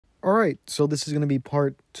Alright, so this is going to be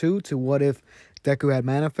part 2 to what if Deku had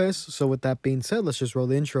manifest. So with that being said, let's just roll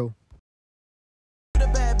the intro. The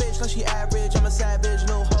bad bitch, like she average. I'm a savage,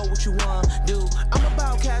 little hoe, what you want, do? I'm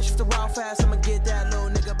about cash, if the raw fast, I'ma get that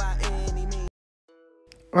little nigga by any means.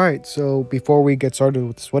 Alright, so before we get started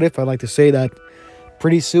with this what if, I'd like to say that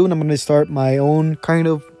pretty soon I'm going to start my own kind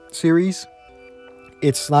of series.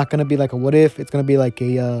 It's not going to be like a what if, it's going to be like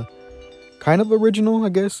a kind of original, I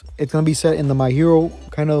guess. It's going to be set in the My Hero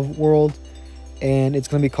kind of world, and it's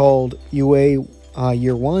going to be called UA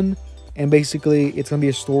Year 1. And basically, it's going to be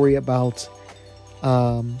a story about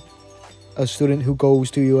a student who goes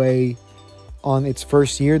to UA on its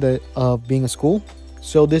first year of being a school.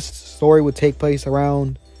 So this story would take place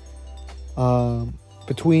around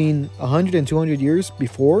between 100 and 200 years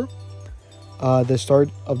before the start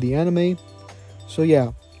of the anime. So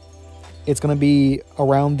yeah, it's going to be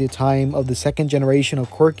around the time of the second generation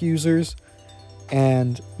of quirk users.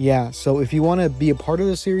 And yeah, so if you want to be a part of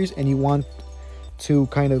the series and you want to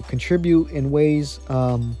kind of contribute in ways,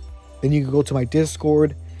 then you can go to my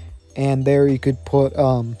Discord, and there you could put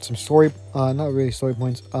some story, not really story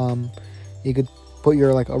points, you could put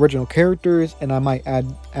your like original characters, and I might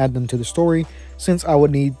add them to the story, since I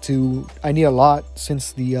need a lot,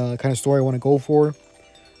 since the kind of story I want to go for.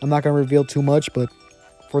 I'm not going to reveal too much, but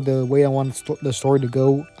for the way I want the story to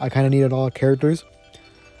go, I kind of needed all the characters.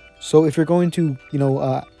 So if you're going to,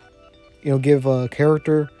 give a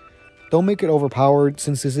character, don't make it overpowered,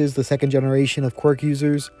 since this is the second generation of quirk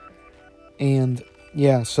users. And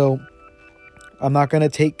yeah, so I'm not going to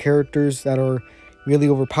take characters that are really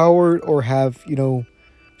overpowered or have,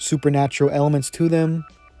 supernatural elements to them.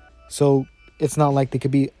 So it's not like they could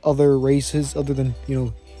be other races other than,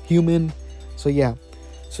 human. So yeah,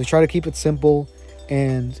 so try to keep it simple.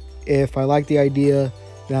 And if I like the idea,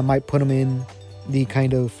 then I might put them in the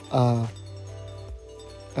kind of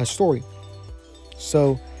a story.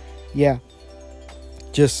 So yeah,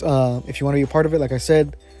 just if you want to be a part of it, like I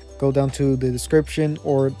said, go down to the description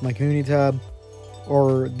or my community tab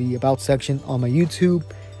or the about section on my YouTube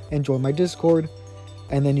and join my Discord,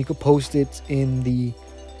 and then you could post it in the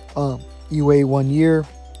UA year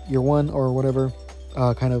 1 or whatever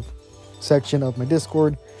kind of section of my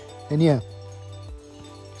Discord. And yeah,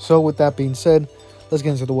 so with that being said, let's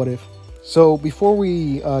get into the what if. So before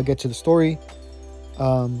we get to the story,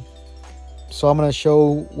 so I'm going to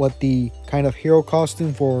show what the kind of hero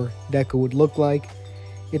costume for Deku would look like.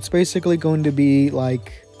 It's basically going to be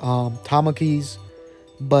like Tamaki's,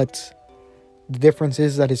 but the difference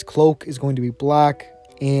is that his cloak is going to be black,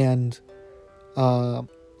 and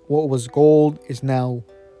what was gold is now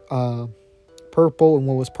purple, and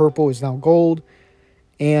what was purple is now gold.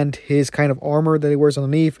 And his kind of armor that he wears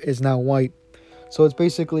underneath is now white. So it's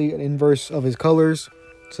basically an inverse of his colors.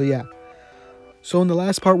 So yeah. So in the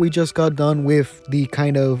last part, we just got done with the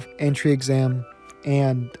kind of entry exam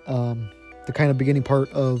and the kind of beginning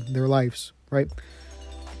part of their lives, right?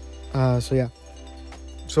 So yeah.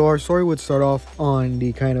 So our story would start off on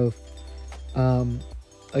the kind of,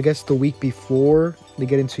 I guess the week before they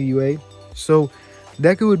get into UA. So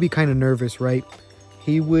Deku would be kind of nervous, right?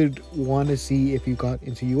 He would want to see if you got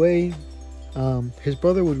into UA. His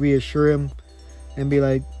brother would reassure him and be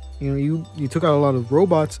like, you took out a lot of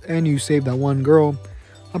robots and you saved that one girl.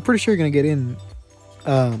 I'm pretty sure you're going to get in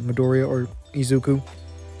Midoriya or Izuku,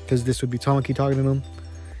 because this would be Tamaki talking to him.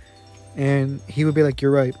 And he would be like, you're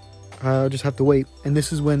right. I'll just have to wait. And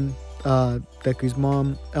this is when Deku's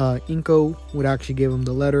mom, Inko, would actually give him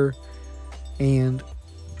the letter. And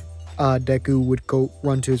Deku would go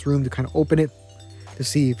run to his room to kind of open it, to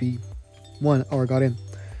see if he won or got in.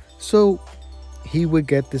 So he would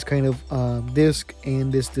get this kind of disc,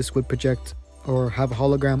 and this disc would project or have a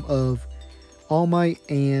hologram of All Might,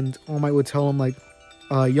 and All Might would tell him like,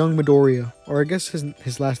 young Midoriya, or I guess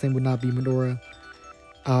his last name would not be Midoriya.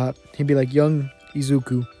 He'd be like, young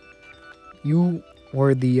Izuku, you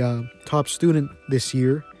were the top student this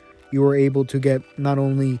year. You were able to get not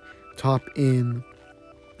only top in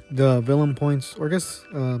the villain points, or I guess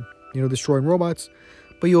destroying robots,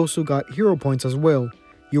 but you also got hero points as well.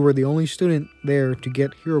 You were the only student there to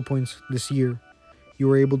get hero points this year. You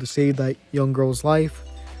were able to save that young girl's life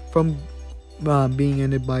from being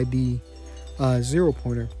ended by the zero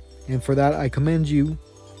pointer, and for that I commend you.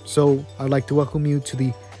 So I'd like to welcome you to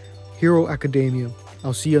the Hero Academia.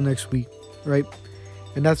 I'll see you next week, right?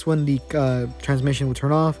 And that's when the transmission would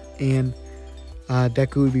turn off, and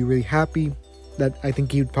Deku would be really happy. That I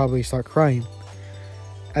think he would probably start crying.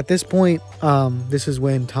 At this point, this is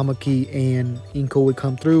when Tamaki and Inko would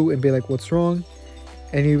come through and be like, what's wrong?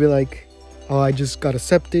 And he'd be like, oh, I just got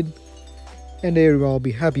accepted. And they would all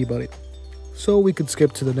be happy about it. So we could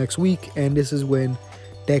skip to the next week, and this is when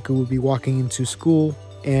Deku would be walking into school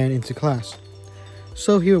and into class.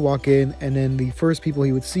 So he would walk in, and then the first people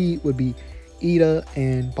he would see would be Ida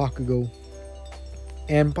and Bakugo.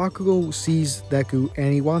 And Bakugo sees Deku,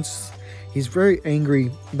 and he's very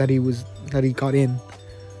angry that he got in.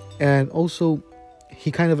 And also,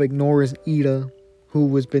 he kind of ignores Ida,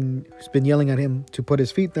 who's been yelling at him to put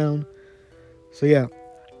his feet down. So yeah,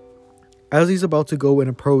 as he's about to go and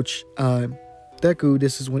approach Deku,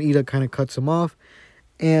 this is when Ida kind of cuts him off,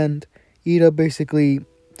 and Ida basically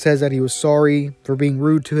says that he was sorry for being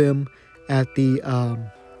rude to him at the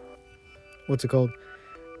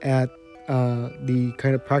at the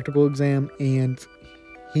kind of practical exam, and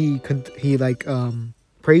he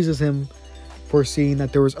praises him for seeing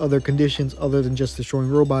that there was other conditions other than just destroying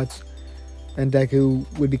robots. And Deku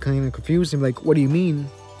would be kind of confused and like, what do you mean?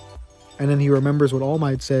 And then he remembers what All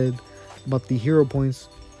Might said about the hero points,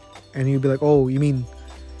 and he'd be like, oh, you mean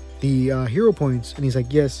the hero points? And he's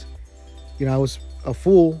like, yes, I was a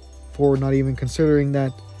fool for not even considering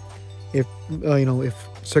that. If if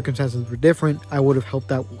circumstances were different, I would have helped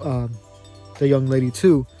out the young lady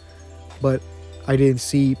too, but I didn't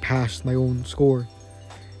see past my own score.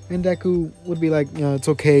 And Deku would be like, it's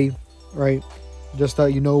okay, right? Just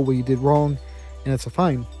that you know what you did wrong, and it's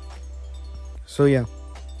fine. So yeah.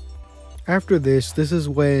 After this is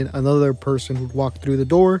when another person would walk through the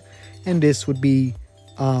door, and this would be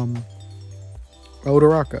Uraraka.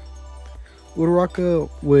 Uraraka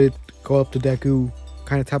would go up to Deku,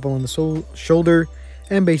 kind of tap him on the shoulder,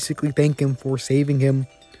 and basically thank him for saving him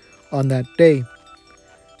on that day.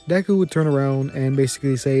 Deku would turn around and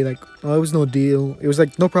basically say like, oh, it was no deal. It was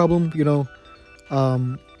like, no problem,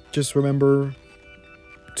 just remember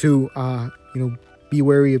to, be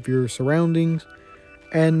wary of your surroundings,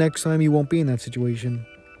 and next time you won't be in that situation.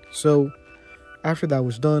 So after that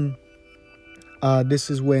was done, this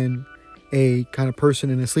is when a kind of person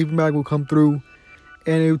in a sleeping bag will come through,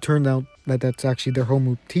 and it turned out that that's actually their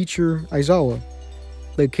homeroom teacher, Aizawa.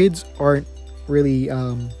 The kids aren't really,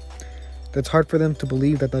 that's hard for them to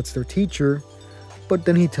believe that that's their teacher, but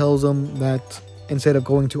then he tells them that instead of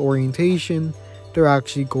going to orientation, they're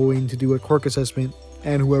actually going to do a quirk assessment,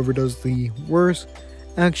 and whoever does the worst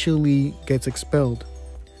actually gets expelled.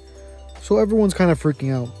 So everyone's kind of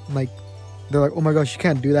freaking out. Like, they're like, oh my gosh, you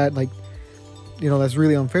can't do that. Like, that's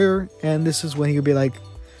really unfair. And this is when he could be like,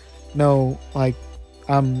 no, like,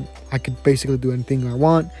 I could basically do anything I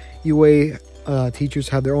want. Teachers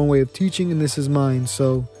have their own way of teaching, and this is mine,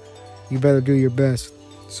 so you better do your best.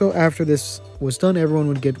 So after this was done, everyone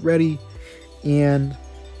would get ready, and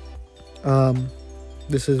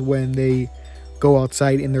this is when they go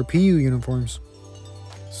outside in their PU uniforms.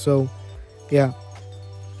 So yeah.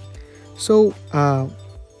 So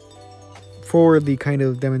for the kind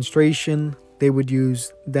of demonstration, they would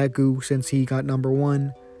use Deku, since he got number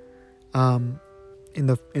 1 in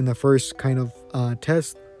the first kind of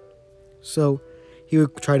test. So he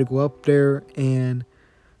would try to go up there, and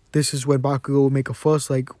this is when Bakugo would make a fuss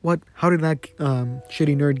like, what? How did that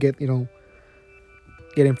shitty nerd get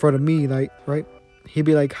in front of me? Like, right? He'd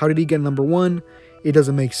be like, how did he get number 1? It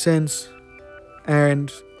doesn't make sense.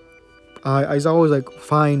 And I was always like,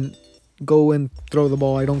 fine, go and throw the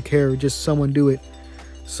ball. I don't care. Just someone do it.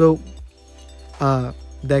 So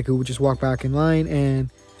Deku would just walk back in line,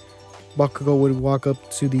 and Bakugo would walk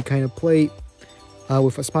up to the kind of plate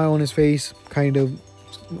with a smile on his face, kind of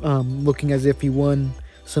looking as if he won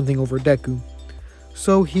something over Deku.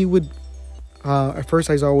 So he would, at first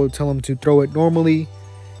Aizawa would tell him to throw it normally,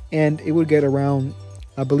 and it would get around,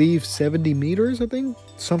 I believe, 70 meters, I think,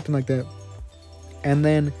 something like that. And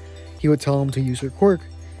then he would tell him to use your quirk,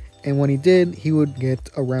 and when he did, he would get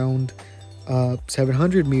around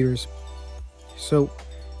 700 meters. So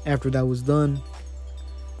after that was done,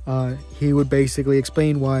 he would basically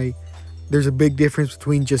explain why there's a big difference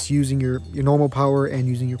between just using your normal power and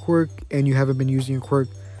using your quirk, and you haven't been using your quirk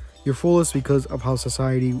your fullest because of how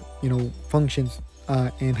society functions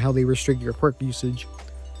and how they restrict your quirk usage.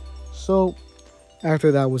 So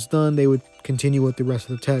after that was done, they would continue with the rest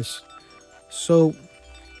of the tests. So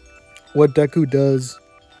what Deku does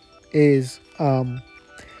is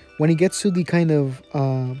when he gets to the kind of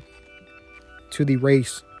to the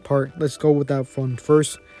race part, let's go with that one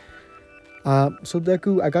first. So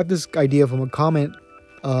Deku, I got this idea from a comment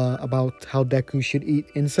about how Deku should eat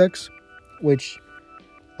insects, which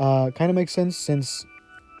kind of makes sense since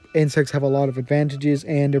insects have a lot of advantages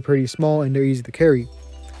and they're pretty small and they're easy to carry.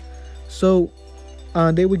 So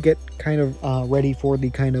they would get kind of ready for the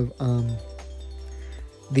kind of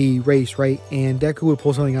the race, right? And Deku would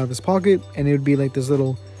pull something out of his pocket, and it would be like this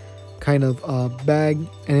little kind of bag,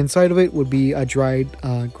 and inside of it would be a dried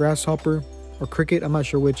grasshopper or cricket. I'm not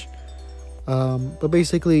sure which, but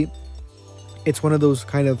basically, it's one of those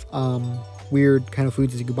kind of weird kind of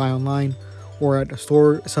foods that you can buy online or at a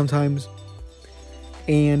store sometimes,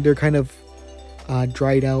 and they're kind of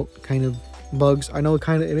dried out kind of bugs. I know it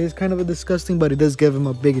is kind of a disgusting, but it does give him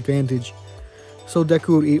a big advantage. So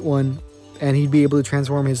Deku would eat one, and he'd be able to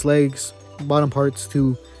transform his legs, bottom parts,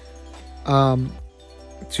 to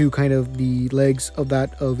kind of the legs of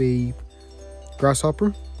that of a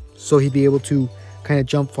grasshopper. So he'd be able to kind of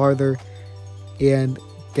jump farther and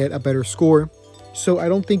get a better score. So I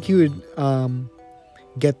don't think he would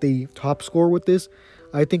get the top score with this.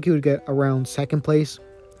 I think he would get around second place,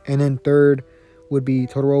 and then third would be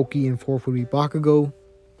Todoroki, and fourth would be Bakugo.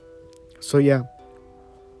 So yeah.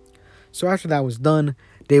 So after that was done,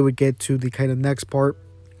 they would get to the kind of next part,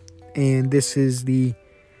 and this is the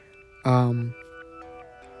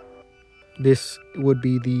this would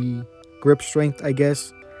be the grip strength, I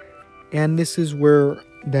guess. And this is where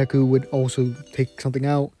Deku would also take something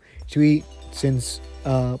out to eat, since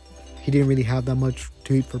he didn't really have that much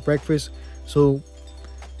to eat for breakfast. So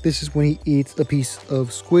this is when he eats a piece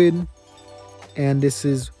of squid, and this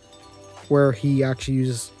is where he actually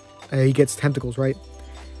uses he gets tentacles, right?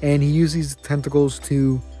 And he uses these tentacles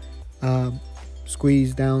to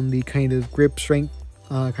squeeze down the kind of grip strength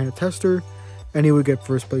kind of tester, and he would get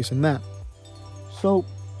first place in that. So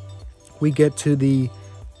we get to the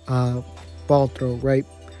ball throw, right?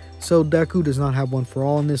 So Deku does not have one for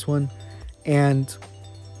all in this one, and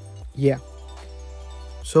yeah.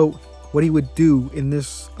 So what he would do in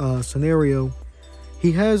this scenario,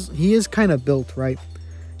 he is kind of built, right?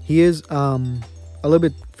 He is a little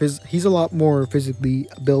bit he's a lot more physically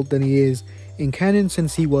built than he is in canon,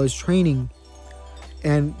 since he was training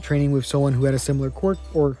with someone who had a similar quirk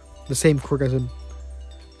or the same quirk as him.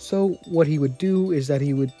 So what he would do is that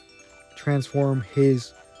he would transform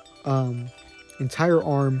his entire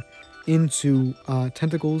arm into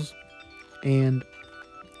tentacles, and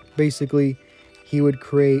basically he would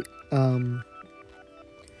create the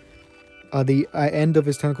end of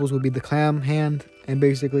his tentacles would be the clam hand, and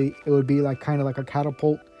basically it would be like kind of like a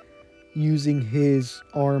catapult, using his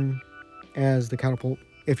arm as the catapult,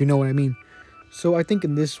 if you know what I mean. So I think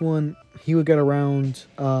in this one he would get around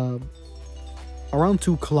 2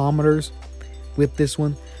 kilometers with this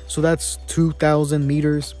one, so that's 2,000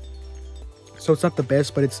 meters. So it's not the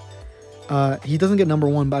best, but it's he doesn't get number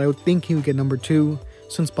 1, but I would think he would get number 2,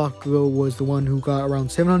 since Bakugo was the one who got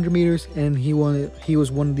around 700 meters, and he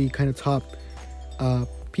was one of the kind of top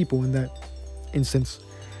people in that instance.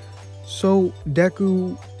 So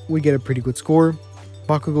Deku would get a pretty good score.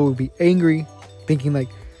 Bakugo would be angry, thinking like,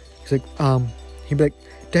 he'd be like,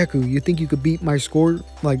 Deku, you think you could beat my score,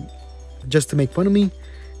 like, just to make fun of me?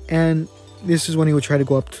 And this is when he would try to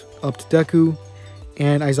go up to Deku,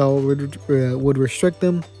 and Aizawa would restrict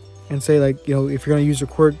them and say, like, you know, if you're gonna use your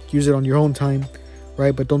quirk, use it on your own time,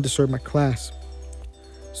 right? But don't disturb my class.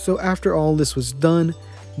 So after all this was done,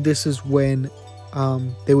 this is when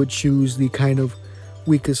they would choose the kind of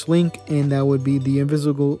weakest link, and that would be the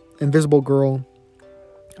invisible girl.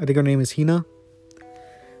 I think her name is Hina.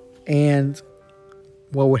 And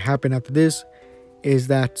what would happen after this is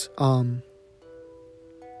that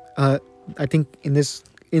I think in this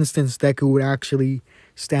instance Deku would actually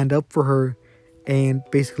stand up for her and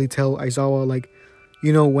basically tell Aizawa, like,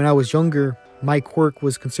 you know, when I was younger, my quirk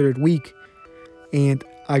was considered weak, and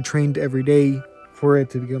I trained every day for it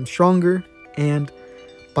to become stronger, and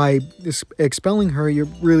by expelling her, you're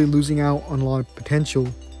really losing out on a lot of potential,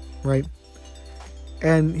 right?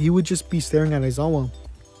 And he would just be staring at Aizawa,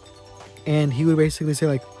 and he would basically say,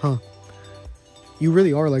 like, huh, you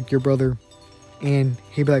really are like your brother. And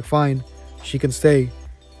he'd be like, fine, she can stay,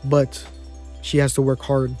 but she has to work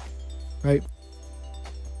hard, right?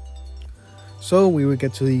 So we would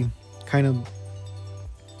get to the kind of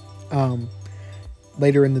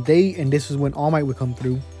later in the day, and this is when All Might would come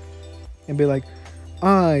through and be like,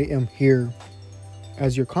 I am here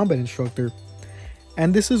as your combat instructor.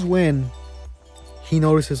 And this is when he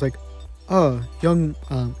notices, like, young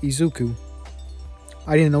Izuku,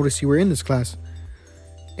 I didn't notice you were in this class.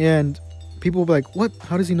 And people will be like, what?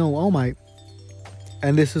 How does he know All Might?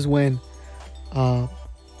 And this is when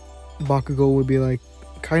Bakugo would be like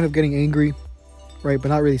kind of getting angry, right, but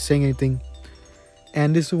not really saying anything.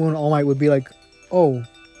 And this is when All Might would be like, oh,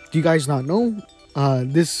 do you guys not know?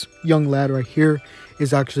 This young lad right here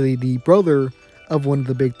is actually the brother of one of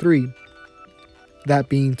the big three, that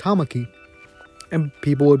being Tamaki. And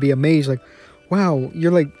people would be amazed, like, wow,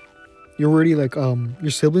 you're already like your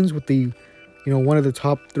siblings with the, you know, one of the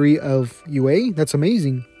top 3 of UA. That's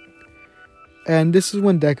amazing. And this is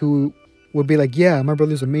when Deku would be like, yeah, my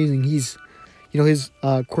brother's amazing. He's, his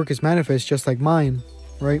quirk is manifest just like mine,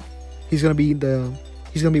 right? He's gonna be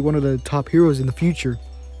one of the top heroes in the future.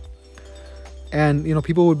 And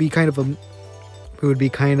people would be kind of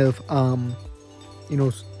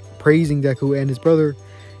praising Deku and his brother,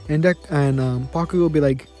 and Bakugo would be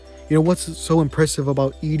like, what's so impressive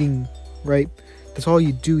about eating, right? That's all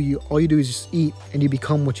you do. All you do is just eat, and you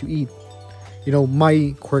become what you eat.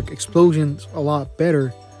 My quirk explosion's a lot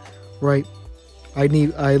better, right? I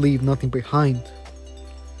leave nothing behind,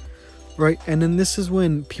 right? And then this is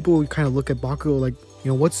when people would kind of look at Bakugo like,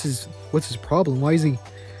 what's his problem? Why is he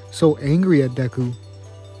so angry at Deku?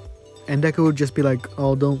 And Deku would just be like,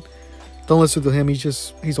 oh, don't listen to him.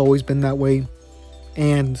 He's always been that way.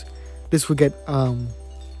 And this would get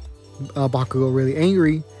Bakugo really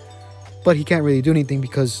angry, but he can't really do anything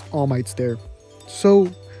because All Might's there.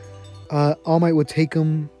 So All Might would take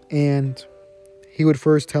him, and he would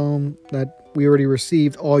first tell him that we already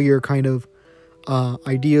received all your kind of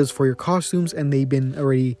ideas for your costumes, and they've been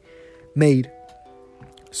already made.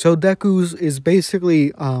 So Deku's is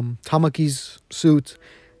basically Tamaki's suit,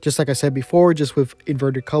 just like I said before, just with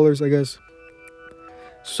inverted colors, I guess.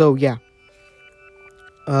 So yeah,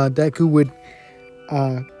 Deku would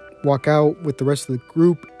walk out with the rest of the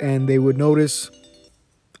group, and they would notice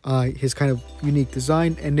his kind of unique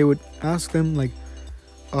design, and they would ask them like,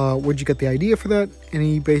 where'd you get the idea for that? And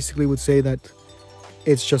he basically would say that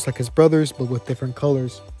it's just like his brothers, but with different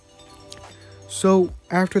colors. So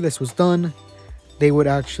after this was done, they would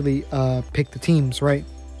actually pick the teams, right?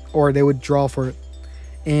 Or they would draw for it,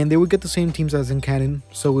 and they would get the same teams as in canon.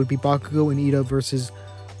 So it would be Bakugo and Ida versus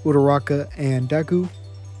Uraraka and Deku.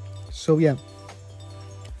 So yeah,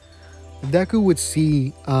 Deku would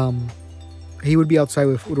see, he would be outside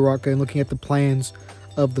with Uraraka and looking at the plans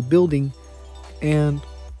of the building, and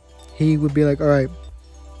he would be like, all right,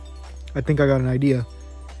 I think I got an idea.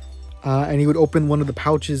 And he would open one of the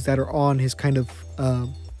pouches that are on his kind of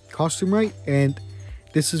costume, right? And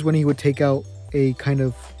this is when he would take out a kind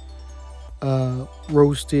of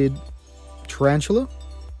roasted tarantula.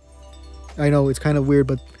 I know it's kind of weird,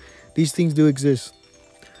 but these things do exist.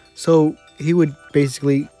 So he would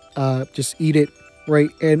basically just eat it, right?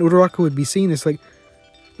 And Uraraka would be seeing this like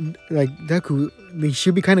Deku, they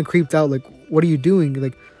should be kind of creeped out, like, what are you doing?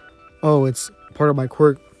 Like, oh, it's part of my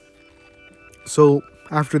quirk. So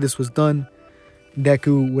after this was done,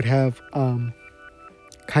 Deku would have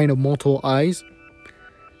kind of multiple eyes,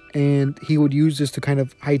 and he would use this to kind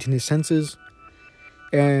of heighten his senses,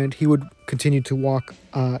 and he would continue to walk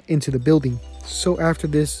into the building. So after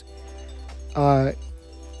this,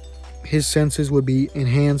 his senses would be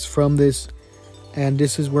enhanced from this, and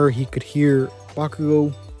this is where he could hear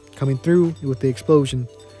Bakugo coming through with the explosion.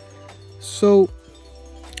 So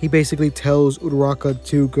he basically tells Uraraka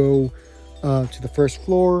to go to the first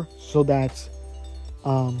floor so that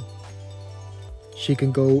she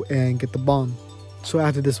can go and get the bomb. So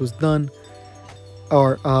after this was done,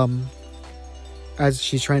 or as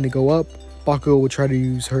she's trying to go up, Bakugo would try to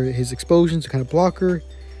use his explosions to kind of block her,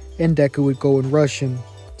 and Deku would go and rush him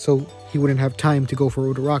so he wouldn't have time to go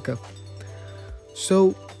for Uraraka.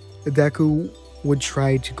 So Deku would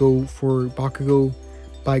try to go for Bakugo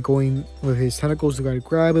by going with his tentacles to try to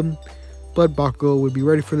grab him, but Bakugo would be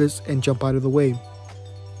ready for this and jump out of the way.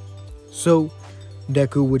 So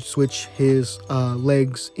Deku would switch his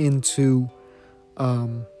legs into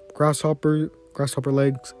grasshopper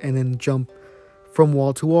legs, and then jump from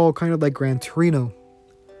wall to wall, kind of like Gran Torino.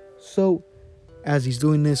 So as he's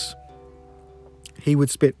doing this, he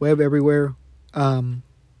would spit web everywhere.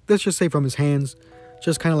 Let's just say from his hands,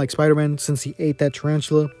 just kind of like Spider-Man, since he ate that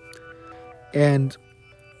tarantula. And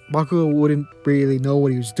Bakugo wouldn't really know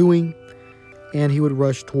what he was doing, and he would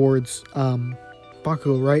rush towards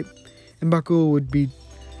Bakugo, right? And Bakugo would be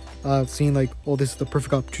seeing like, oh, this is the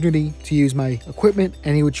perfect opportunity to use my equipment,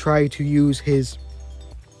 and he would try to use his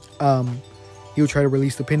he would try to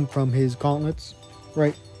release the pin from his gauntlets,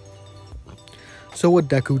 right? So what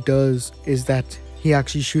Deku does is that he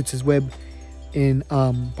actually shoots his web in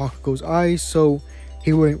Bakugo's eyes, so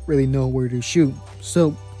he wouldn't really know where to shoot.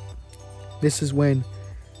 So this is when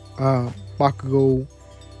Bakugo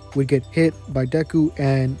would get hit by Deku,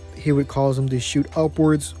 and he would cause him to shoot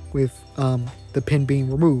upwards with the pin being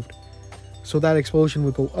removed. So that explosion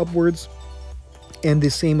would go upwards, and the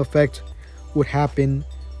same effect would happen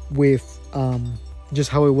with just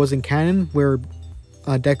how it was in canon, where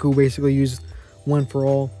Deku basically used one for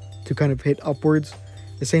all to kind of hit upwards.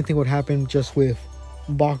 The same thing would happen just with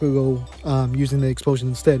Bakugo using the explosion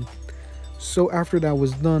instead. So after that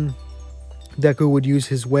was done, Deku would use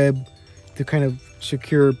his web to kind of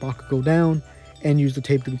secure Bakugo down and use the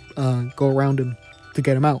tape to go around him to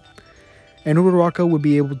get him out. And Uraraka would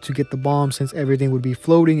be able to get the bomb since everything would be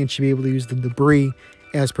floating, and she'd be able to use the debris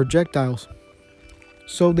as projectiles.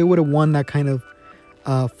 So they would have won that kind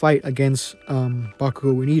of fight against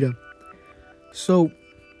Bakugo and Ida. So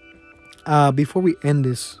before we end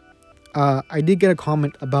this, I did get a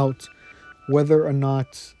comment about whether or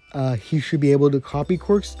not he should be able to copy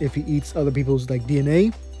quirks if he eats other people's like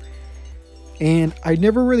DNA. And I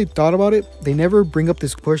never really thought about it. They never bring up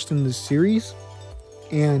this question in this series.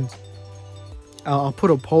 And I'll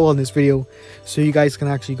put a poll on this video so you guys can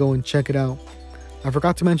actually go and check it out. I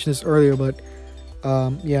forgot to mention this earlier, but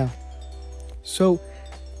yeah. So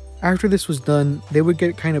after this was done, they would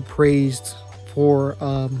get kind of praised for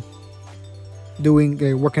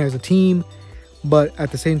working as a team, but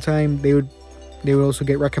at the same time they would also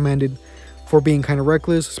get recommended for being kind of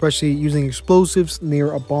reckless, especially using explosives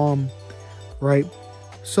near a bomb, right?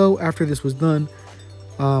 So after this was done,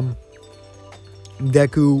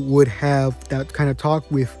 Deku would have that kind of talk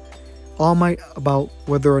with All Might about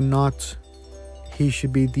whether or not he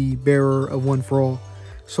should be the bearer of One for All.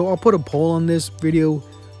 So I'll put a poll on this video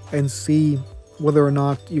and see whether or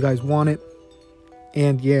not you guys want it.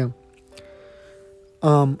 And yeah.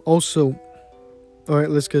 Also,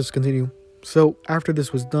 alright, let's just continue. So after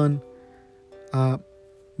this was done,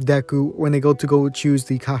 Deku, when they go choose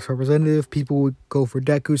the class representative, people would go for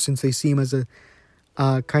Deku since they see him as a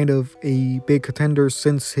kind of a big contender,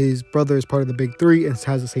 since his brother is part of the big three and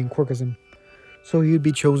has the same quirk as him. So he would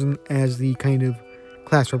be chosen as the kind of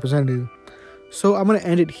class representative. So I'm going to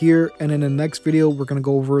end it here, and in the next video we're going to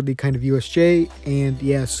go over the kind of USJ. And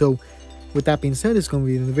yeah, so with that being said, it's going to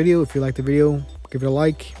be in the video. If you like the video, give it a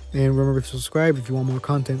like, and remember to subscribe if you want more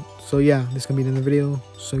content. So yeah, this is going to be in the video.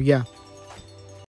 So yeah.